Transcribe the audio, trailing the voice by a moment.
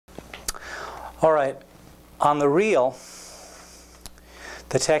All right, on the reel,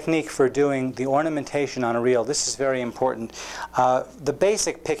 the technique for doing the ornamentation on a reel, this is very important. The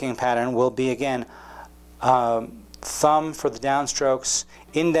basic picking pattern will be, again, thumb for the downstrokes,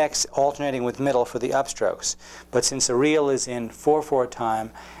 index alternating with middle for the upstrokes. But since a reel is in 4/4 time,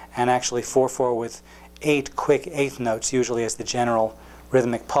 and actually 4/4 with 8 quick eighth notes, usually as the general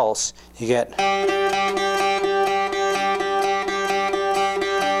rhythmic pulse, you get...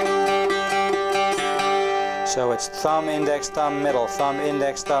 So it's thumb, index, thumb, middle, thumb,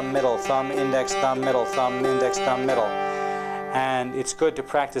 index, thumb, middle, thumb, index, thumb, middle, thumb, index, thumb, middle. And it's good to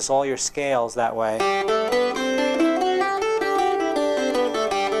practice all your scales that way.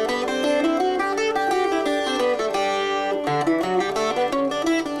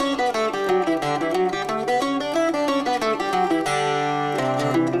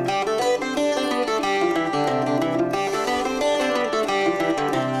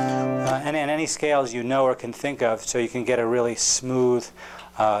 And any scales you know or can think of, so you can get a really smooth,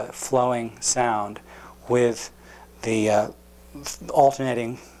 flowing sound with the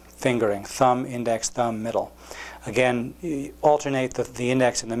alternating fingering, thumb, index, thumb, middle. Again, you alternate the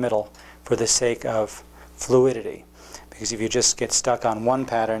index and the middle for the sake of fluidity, because if you just get stuck on one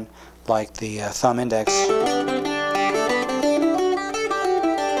pattern, like the thumb index,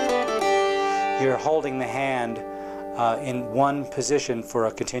 you're holding the hand in one position for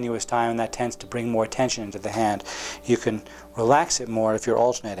a continuous time, and that tends to bring more tension into the hand. You can relax it more if you're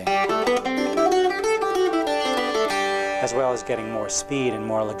alternating, as well as getting more speed and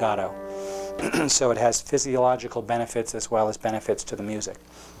more legato. So it has physiological benefits as well as benefits to the music.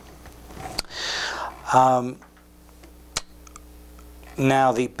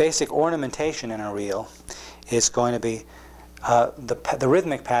 Now, the basic ornamentation in a reel is going to be the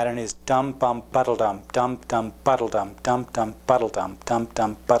rhythmic pattern is dum bum buddle dum, dum dum buddle dum, dum dum buddle dum, dum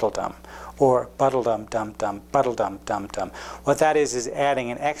dum buddle dum, or buddle dum dum dum buddle dum dum dum. What that is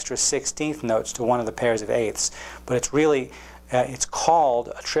adding an extra 16th notes to one of the pairs of eighths, but it's really it's called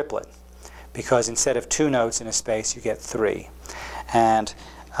a triplet because instead of 2 notes in a space you get 3, and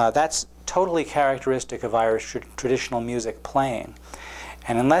that's totally characteristic of Irish traditional music playing.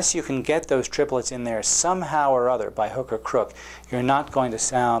 And unless you can get those triplets in there somehow or other, by hook or crook, you're not going to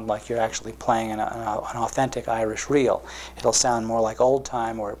sound like you're actually playing an authentic Irish reel. It'll sound more like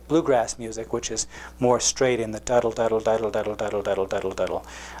old-time or bluegrass music, which is more straight in the duddle, duddle, duddle, duddle, duddle, duddle, duddle, duddle,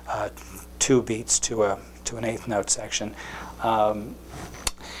 2 beats to an 8th note section.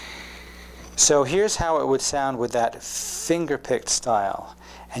 So here's how it would sound with that finger-picked style.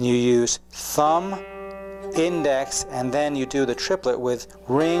 And you use thumb, index, and then you do the triplet with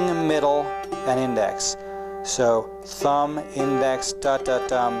ring, middle, and index. So thumb, index, da da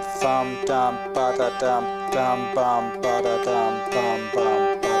dum, thumb, dum, ba da dum, dum bum, ba da dum, bum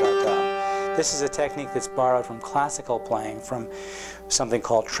bum, ba da dum. This is a technique that's borrowed from classical playing, from something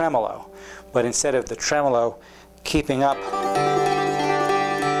called tremolo. But instead of the tremolo keeping up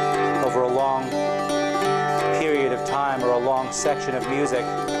over a long period of time or a long section of music,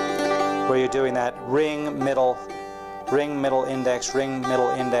 where you're doing that ring, middle, index, ring, middle,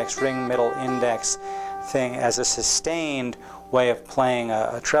 index, ring, middle, index thing as a sustained way of playing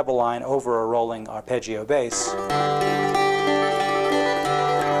a treble line over a rolling arpeggio bass.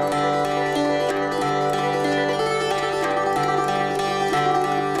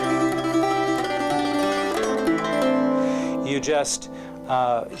 You just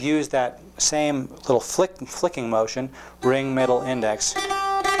use that same little flicking motion, ring, middle, index,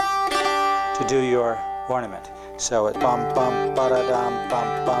 to do your ornament. So it's bum bum ba da dum,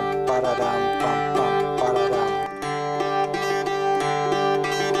 bum bum ba da dum, bum bum ba da dum.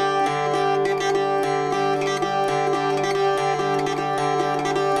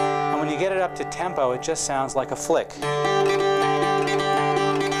 And when you get it up to tempo, it just sounds like a flick.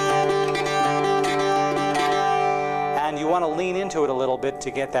 And you want to lean into it a little bit to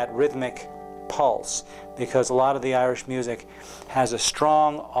get that rhythmic pulse, because a lot of the Irish music has a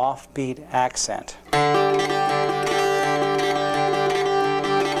strong offbeat accent.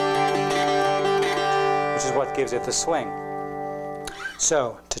 Which is what gives it the swing.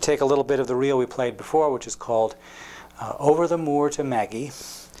 So, to take a little bit of the reel we played before, which is called Over the Moor to Maggie,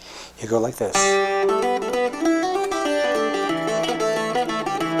 you go like this.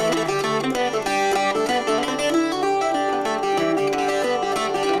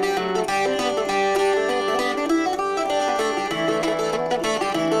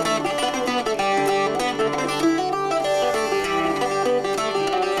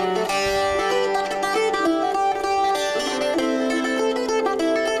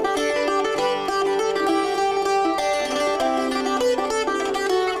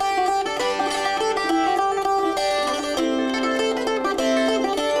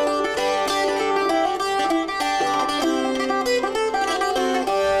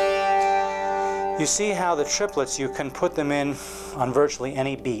 see how the triplets, you can put them in on virtually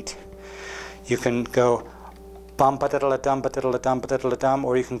any beat. You can go bum ba diddle dum ba diddle dum ba diddle dum,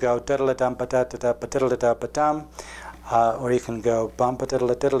 or you can go diddle dum ba da da ba diddle da ba dum, or you can go bum ba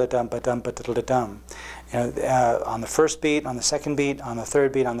diddle dum ba dum ba diddle dum. On the first beat, on the second beat, on the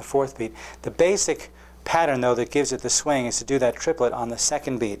third beat, on the fourth beat. The basic pattern, though, that gives it the swing is to do that triplet on the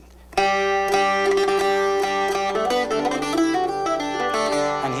second beat.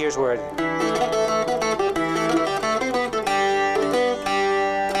 And here's where it...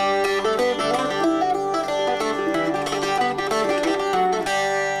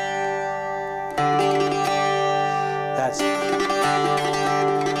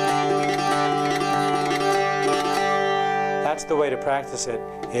 That's the way to practice it,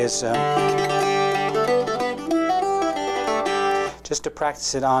 is just to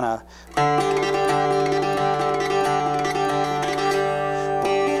practice it on a...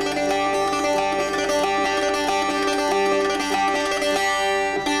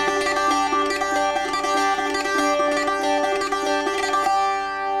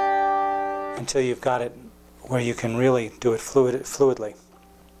 until you've got it where you can really do it fluidly.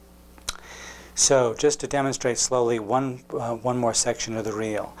 So, just to demonstrate slowly one more section of the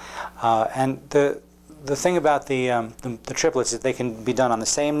reel, and the thing about the triplets is they can be done on the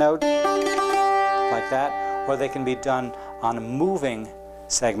same note, like that, or they can be done on a moving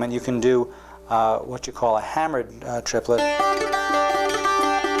segment. You can do what you call a hammered triplet,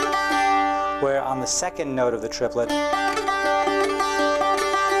 where on the second note of the triplet you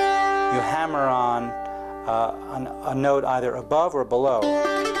hammer on a note either above or below.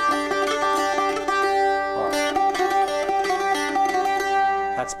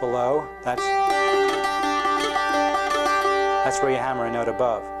 That's below. That's where you hammer a note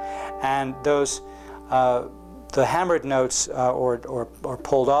above. And those, the hammered notes or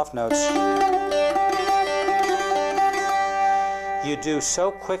pulled off notes, you do so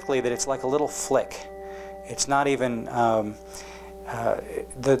quickly that it's like a little flick. It's not even, the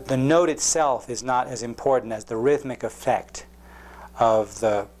note itself is not as important as the rhythmic effect of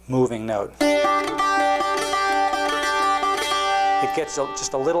the moving note. It gets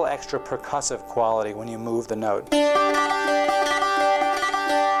just a little extra percussive quality when you move the note,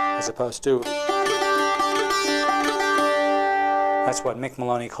 as opposed to... That's what Mick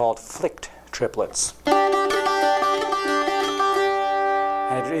Maloney called flicked triplets.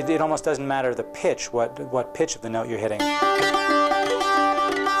 And it almost doesn't matter the pitch, what pitch of the note you're hitting.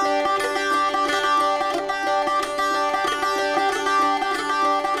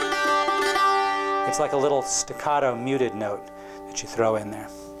 It's like a little staccato muted note that you throw in there.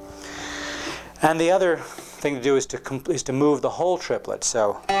 And the other thing to do is to move the whole triplet.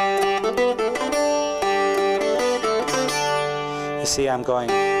 So you see I'm going.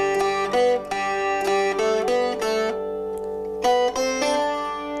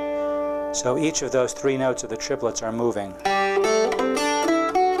 So each of those three notes of the triplets are moving.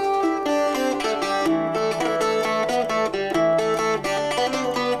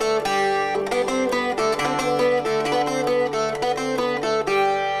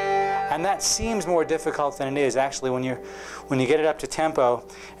 And that seems more difficult than it is actually when you get it up to tempo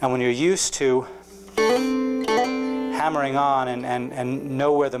and when you're used to hammering on and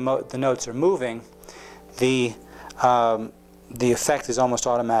know where the notes are moving. The effect is almost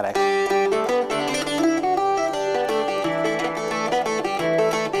automatic.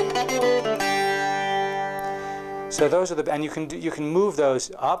 So those are the, and you can move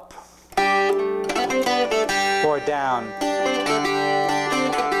those up or down.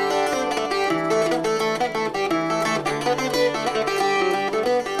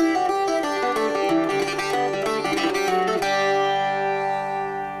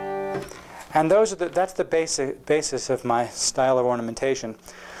 And that's the basis of my style of ornamentation,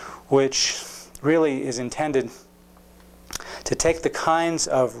 which really is intended to take the kinds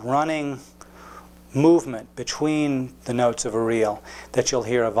of running movement between the notes of a reel that you'll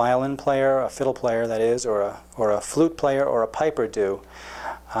hear a violin player, a fiddle player that is, or a flute player or a piper do,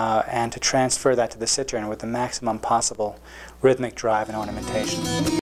 and to transfer that to the citern with the maximum possible rhythmic drive and ornamentation.